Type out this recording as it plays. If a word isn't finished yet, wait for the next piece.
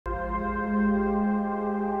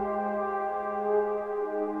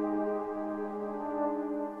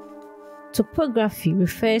Topography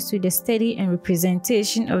refers to the study and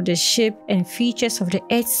representation of the shape and features of the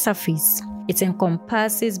Earth's surface. It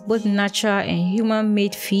encompasses both natural and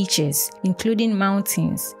human-made features, including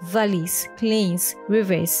mountains, valleys, plains,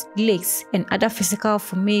 rivers, lakes, and other physical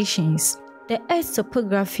formations. The Earth's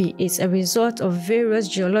topography is a result of various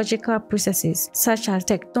geological processes such as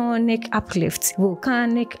tectonic uplift,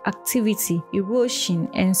 volcanic activity, erosion,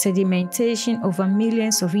 and sedimentation over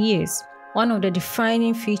millions of years. One of the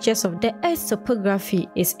defining features of the Earth's topography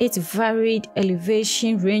is its varied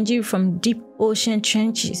elevation ranging from deep ocean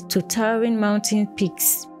trenches to towering mountain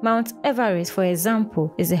peaks. Mount Everest, for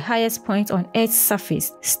example, is the highest point on Earth's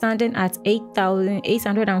surface, standing at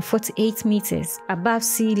 8,848 meters above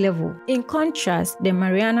sea level. In contrast, the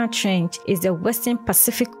Mariana Trench is the western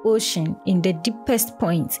Pacific Ocean in the deepest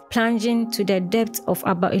point, plunging to the depth of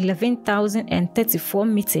about 11,034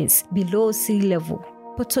 meters below sea level.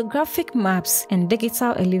 Photographic maps and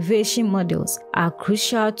digital elevation models are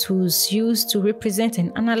crucial tools used to represent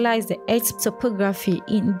and analyze the Earth's topography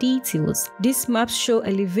in details. These maps show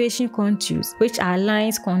elevation contours, which are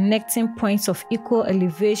lines connecting points of equal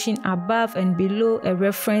elevation above and below a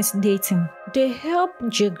reference datum. They help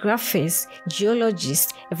geographers,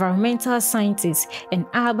 geologists, environmental scientists, and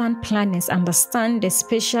urban planners understand the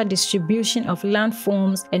spatial distribution of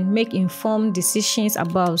landforms and make informed decisions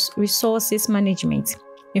about resources management,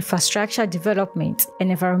 infrastructure development,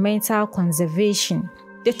 and environmental conservation.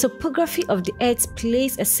 The topography of the Earth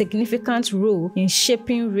plays a significant role in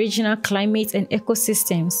shaping regional climate and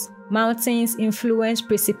ecosystems. Mountains influence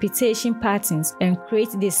precipitation patterns and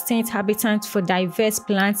create distinct habitats for diverse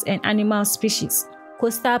plants and animal species.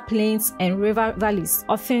 Coastal plains and river valleys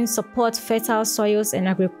often support fertile soils and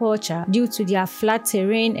agriculture due to their flat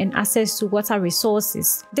terrain and access to water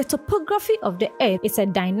resources. The topography of the Earth is a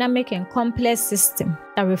dynamic and complex system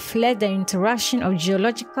that reflects the interaction of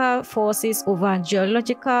geological forces over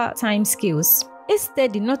geological timescales. Its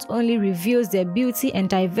study not only reveals the beauty and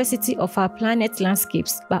diversity of our planet's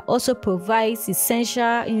landscapes, but also provides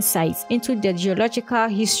essential insights into the geological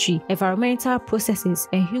history, environmental processes,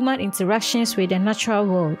 and human interactions with the natural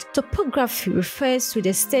world. Topography refers to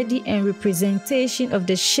the study and representation of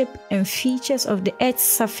the shape and features of the Earth's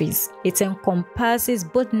surface. It encompasses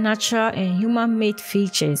both natural and human-made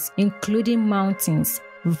features, including mountains,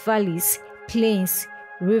 valleys, plains,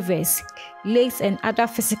 rivers, lakes, and other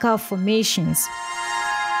physical formations.